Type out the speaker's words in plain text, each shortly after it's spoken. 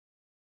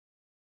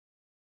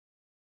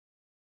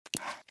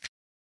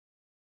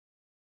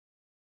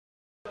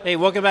Hey,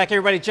 welcome back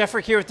everybody. Jeff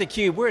Frick here with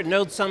theCUBE. We're at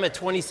Node Summit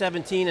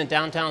 2017 in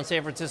downtown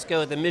San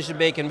Francisco at the Mission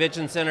Bay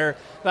Convention Center.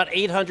 About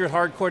 800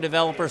 hardcore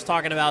developers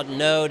talking about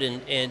Node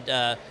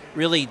and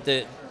really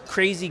the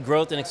crazy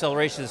growth and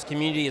acceleration of this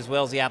community as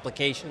well as the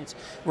applications.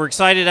 We're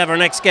excited to have our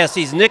next guest.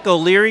 He's Nick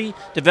O'Leary,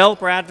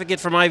 developer advocate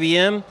from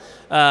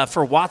IBM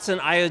for Watson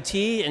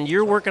IoT, and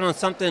you're working on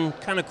something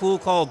kind of cool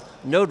called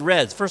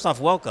Node-RED. First off,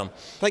 welcome.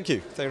 Thank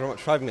you very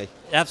much for having me.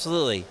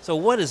 Absolutely. So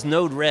what is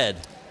Node-RED?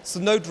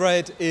 So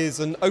Node-RED is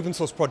an open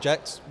source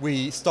project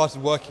we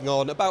started working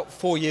on about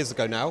 4 years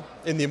ago now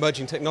in the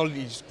Emerging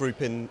Technologies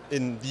Group in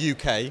the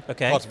UK,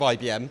 part of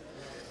IBM.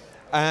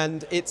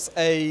 And it's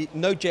a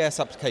Node.js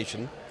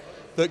application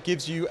that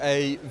gives you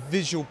a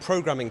visual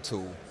programming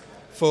tool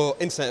for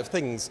Internet of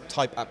Things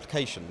type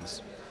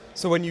applications.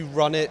 So when you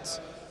run it,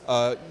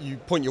 you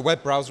point your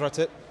web browser at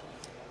it,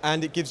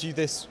 and it gives you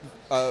this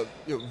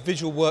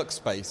visual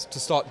workspace to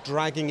start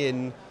dragging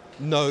in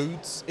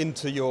nodes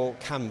into your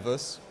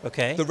canvas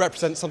that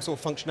represent some sort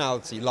of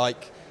functionality,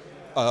 like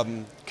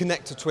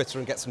connect to Twitter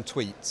and get some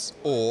tweets,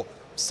 or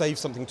save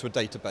something to a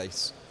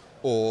database,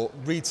 or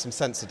read some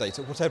sensor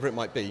data, whatever it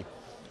might be.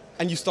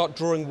 And you start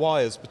drawing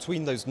wires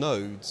between those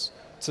nodes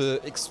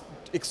to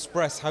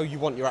express how you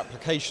want your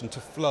application to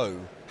flow,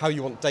 how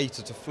you want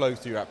data to flow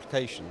through your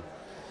application.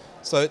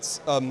 So it's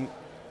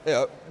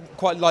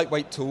quite a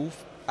lightweight tool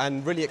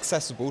and really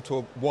accessible to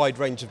a wide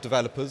range of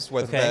developers,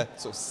 whether they're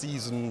sort of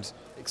seasoned,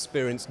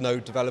 experienced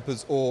Node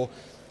developers or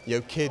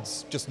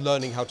kids just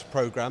learning how to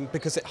program,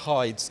 because it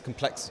hides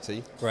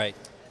complexity. Right.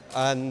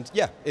 And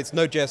yeah, it's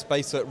Node.js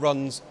based, so it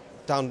runs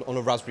down on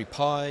a Raspberry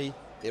Pi,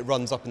 it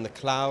runs up in the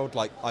cloud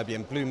like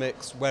IBM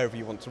Bluemix, wherever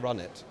you want to run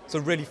it. It's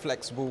a really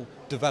flexible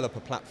developer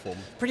platform.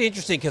 Pretty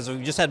interesting, because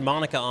we just had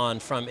Monica on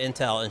from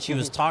Intel, and she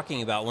was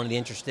talking about one of the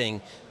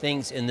interesting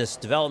things in this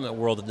development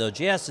world of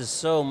Node.js is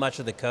so much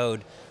of the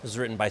code was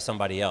written by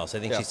somebody else. I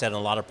think she said in a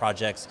lot of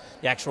projects,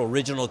 the actual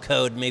original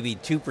code, maybe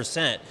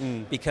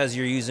 2%, because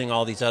you're using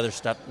all these other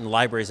stuff and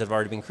libraries that have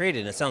already been created.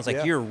 And it sounds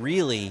like you're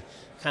really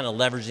kind of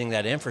leveraging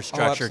that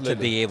infrastructure to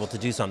be able to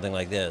do something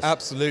like this.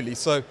 Absolutely.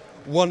 So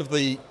one of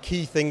the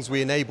key things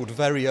we enabled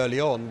very early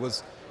on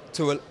was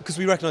because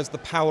we recognized the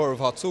power of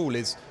our tool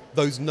is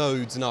those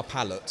nodes in our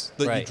palette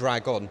that you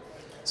drag on.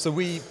 So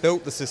we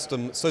built the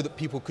system so that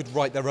people could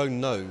write their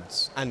own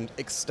nodes and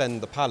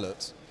extend the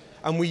palette.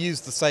 And we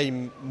used the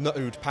same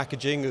node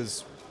packaging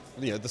as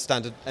the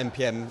standard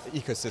NPM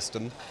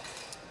ecosystem.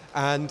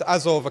 And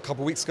as of a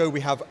couple of weeks ago,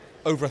 we have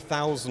over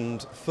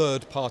 1,000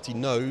 third-party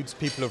nodes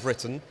people have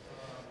written.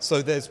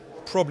 So there's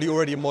probably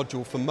already a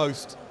module for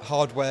most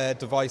hardware,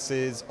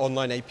 devices,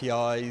 online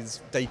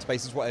APIs,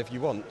 databases, whatever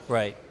you want.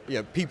 Right.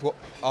 People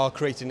are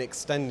creating and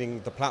extending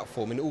the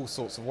platform in all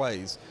sorts of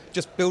ways,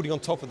 just building on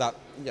top of that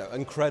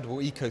incredible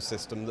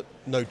ecosystem that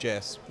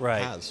Node.js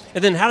has.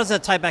 And then how does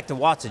that tie back to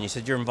Watson? You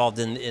said you're involved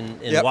in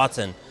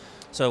Watson.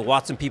 So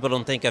Watson people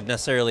don't think of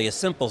necessarily a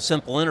simple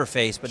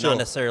interface, but not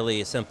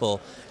necessarily a simple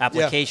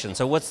application.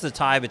 So what's the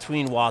tie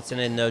between Watson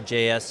and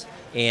Node.js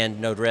and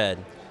Node-RED?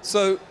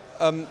 So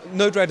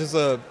Node-RED is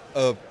a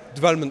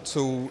development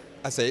tool.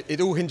 I say it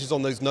all hinges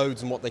on those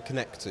nodes and what they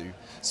connect to.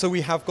 So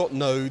we have got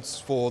nodes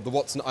for the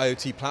Watson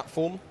IoT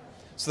platform.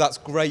 So that's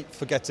great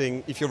for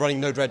getting, if you're running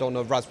Node-RED on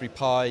a Raspberry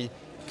Pi,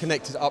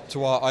 connect it up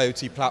to our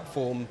IoT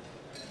platform,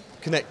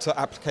 connect to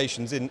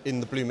applications in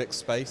the Bluemix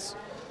space.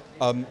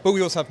 But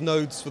we also have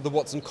nodes for the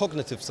Watson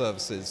cognitive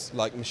services,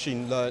 like the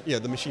machine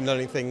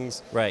learning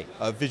things,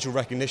 visual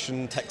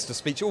recognition,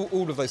 text-to-speech,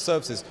 all of those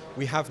services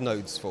we have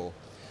nodes for.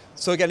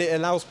 So again, it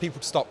allows people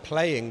to start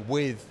playing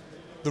with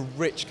the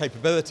rich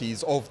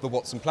capabilities of the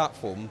Watson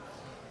platform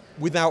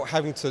without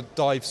having to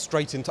dive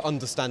straight into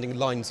understanding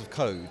lines of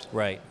code.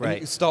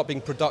 And start being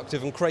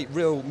productive and create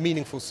real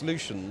meaningful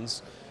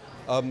solutions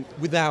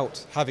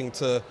without having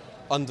to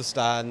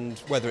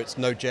understand whether it's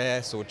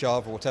Node.js or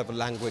Java or whatever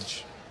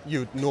language you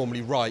would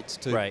normally write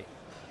to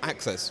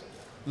access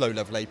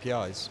low-level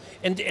APIs.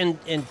 And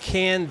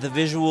can the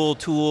visual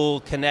tool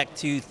connect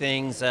to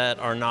things that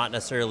are not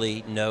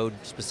necessarily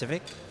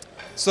Node-specific?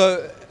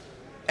 So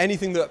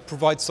anything that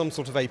provides some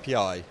sort of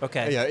API.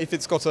 If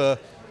it's got a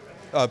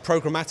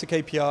programmatic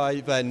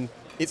API, then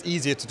it's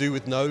easier to do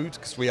with Node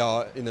because we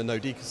are in a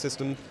Node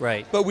ecosystem.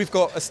 But we've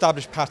got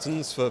established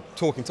patterns for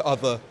talking to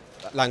other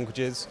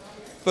languages.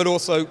 But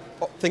also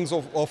things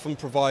often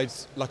provide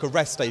like a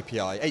REST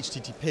API,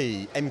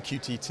 HTTP,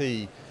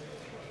 MQTT,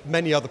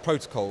 many other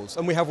protocols,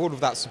 and we have all of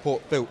that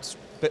support built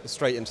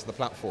straight into the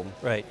platform.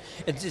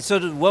 And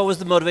so what was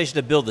the motivation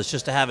to build this?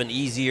 Just to have an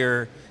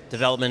easier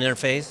development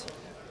interface?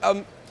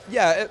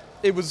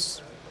 It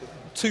was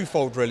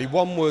twofold really.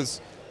 One was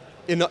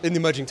in the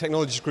Emerging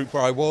Technologies Group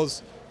where I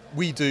was,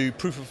 we do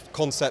proof of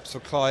concepts for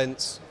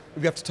clients.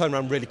 We have to turn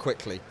around really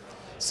quickly.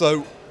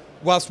 So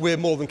whilst we're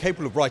more than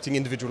capable of writing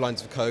individual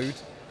lines of code,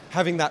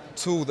 having that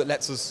tool that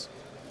lets us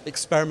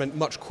experiment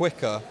much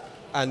quicker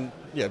and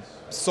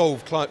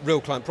solve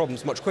real client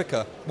problems much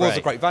quicker was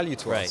a great value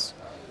to us.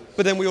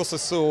 But then we also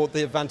saw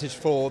the advantage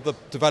for the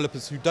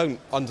developers who don't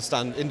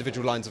understand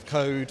individual lines of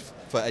code,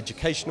 for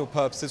educational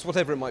purposes,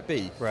 whatever it might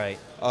be. Right.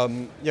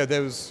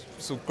 There was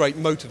sort of great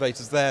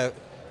motivators there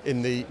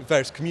in the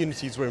various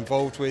communities we're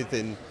involved with,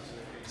 in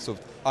sort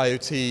of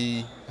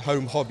IoT,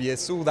 home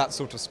hobbyists, all that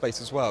sort of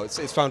space as well.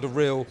 It's found a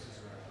real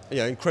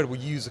incredible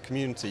user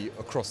community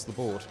across the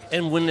board.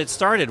 And when it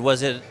started,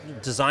 was it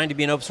designed to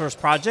be an open source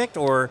project,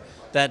 or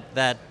that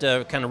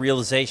kind of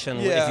realization,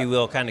 if you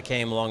will, kind of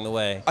came along the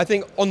way? I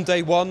think on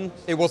day one,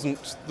 it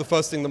wasn't the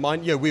first thing in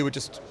mind. We were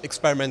just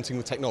experimenting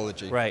with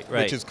technology, right.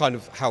 Which is kind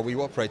of how we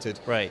operated.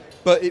 Right.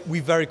 But we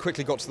very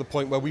quickly got to the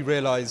point where we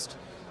realized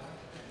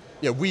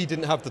we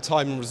didn't have the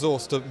time and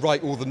resource to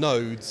write all the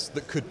nodes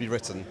that could be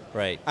written.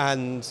 Right.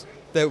 And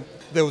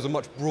there was a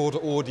much broader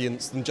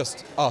audience than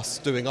just us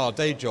doing our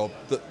day job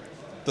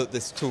that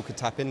this tool could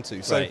tap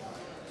into. So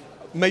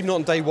maybe not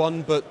on day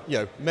one, but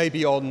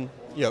maybe on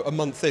a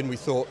month in, we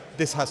thought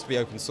this has to be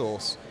open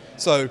source.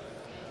 So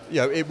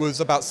it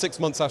was about 6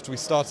 months after we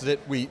started it,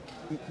 we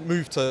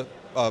moved to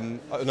an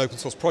open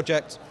source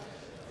project,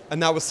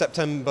 and that was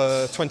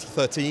September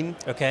 2013.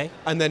 Okay.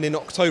 And then in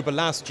October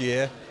last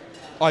year,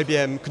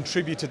 IBM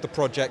contributed the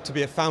project to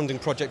be a founding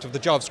project of the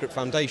JavaScript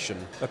Foundation.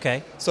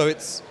 Okay. So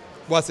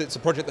whilst it's a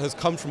project that has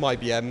come from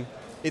IBM,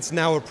 it's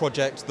now a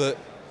project that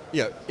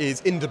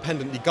is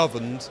independently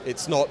governed.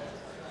 It's not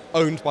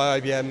owned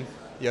by IBM.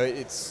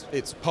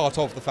 It's part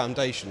of the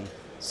foundation.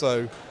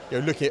 So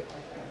looking at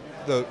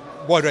the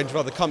wide range of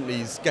other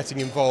companies getting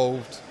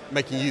involved,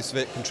 making use of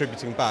it,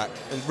 contributing back,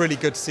 and really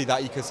good to see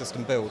that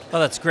ecosystem build. Oh,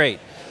 that's great.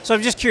 So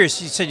I'm just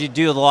curious, you said you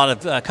do a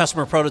lot of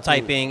customer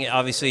prototyping.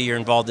 Obviously you're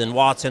involved in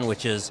Watson,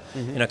 which is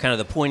kind of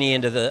the pointy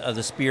end of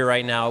the spear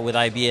right now with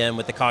IBM,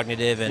 with the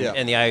cognitive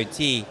and the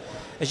IoT.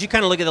 As you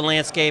kind of look at the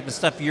landscape and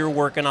stuff you're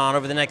working on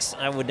over the next,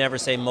 I would never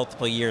say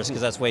multiple years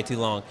because that's way too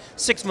long,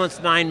 6 months,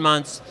 9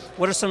 months,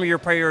 what are some of your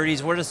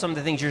priorities? What are some of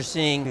the things you're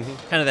seeing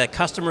kind of that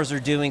customers are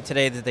doing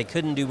today that they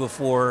couldn't do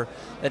before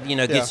that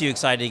gets you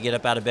excited to get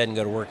up out of bed and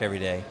go to work every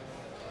day?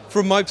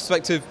 From my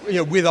perspective,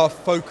 with our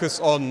focus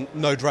on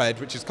Node-RED,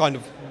 which is kind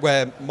of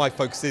where my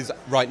focus is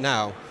right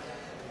now,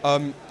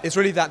 it's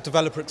really that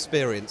developer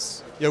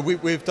experience.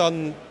 We've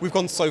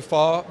gone so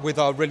far with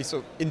our really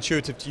sort of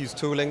intuitive to use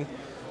tooling,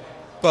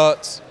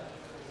 but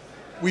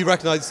we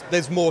recognize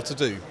there's more to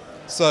do.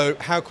 So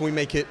how can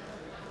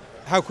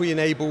we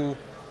enable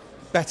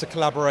better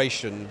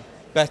collaboration,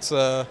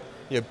 better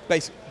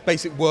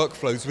basic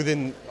workflows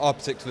within our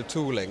particular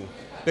tooling?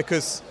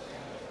 Because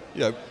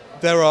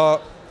there are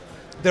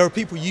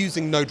people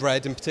using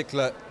Node-RED in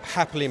particular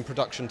happily in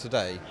production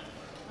today,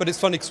 but it's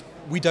funny because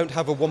we don't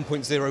have a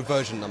 1.0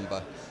 version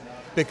number,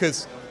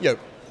 because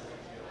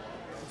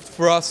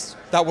for us,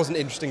 that wasn't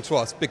interesting to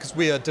us because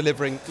we are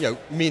delivering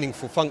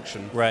meaningful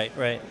function. Right,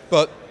 right.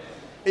 But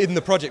in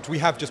the project, we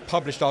have just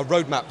published our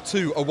roadmap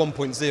to a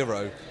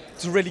 1.0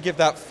 to really give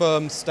that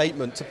firm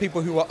statement to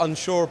people who are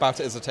unsure about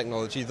it as a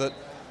technology that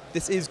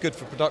this is good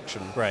for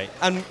production. Right.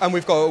 And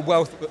we've got a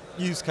wealth of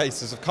use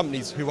cases of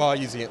companies who are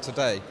using it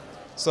today.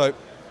 So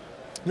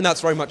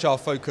that's very much our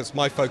focus,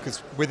 my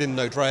focus within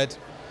Node-RED.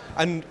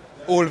 And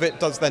all of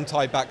it does then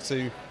tie back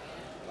to,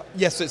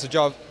 yes, it's a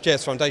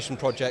JS Foundation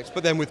project,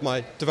 but then with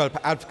my developer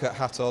advocate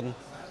hat on,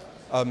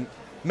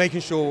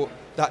 making sure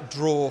that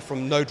draw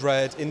from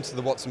Node-RED into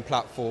the Watson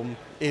platform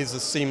is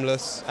as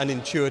seamless and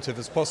intuitive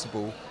as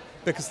possible,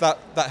 because that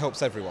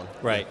helps everyone.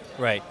 Right,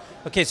 right.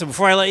 Okay, so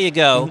before I let you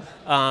go,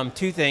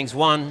 two things.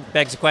 One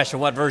begs the question,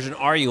 what version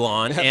are you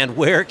on, and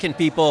where can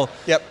people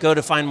go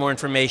to find more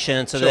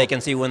information so that they can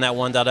see when that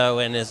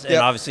 1.0 and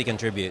obviously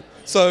contribute?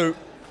 So,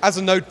 as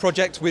a Node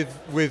project,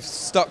 we've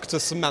stuck to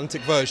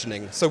semantic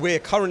versioning. So we're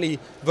currently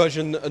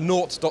version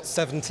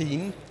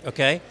 0.17.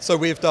 Okay. So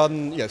we've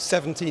done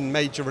 17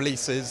 major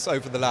releases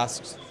over the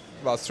last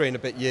 3 and a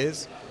bit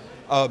years.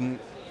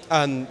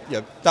 And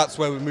that's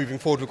where we're moving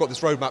forward. We've got this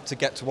roadmap to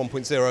get to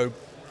 1.0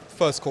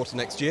 first quarter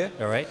next year.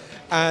 All right.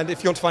 And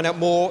if you want to find out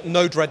more,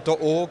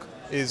 nodered.org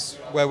is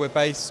where we're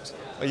based.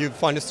 You can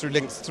find us through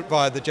links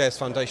via the JS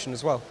Foundation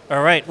as well.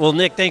 All right. Well,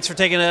 Nick, thanks for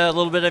taking a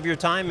little bit of your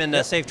time, and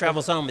safe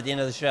travels home at the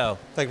end of the show.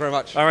 Thank you very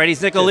much. All right.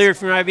 He's Nick O'Leary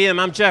from IBM.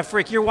 I'm Jeff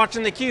Frick. You're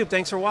watching theCUBE.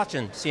 Thanks for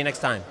watching. See you next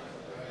time.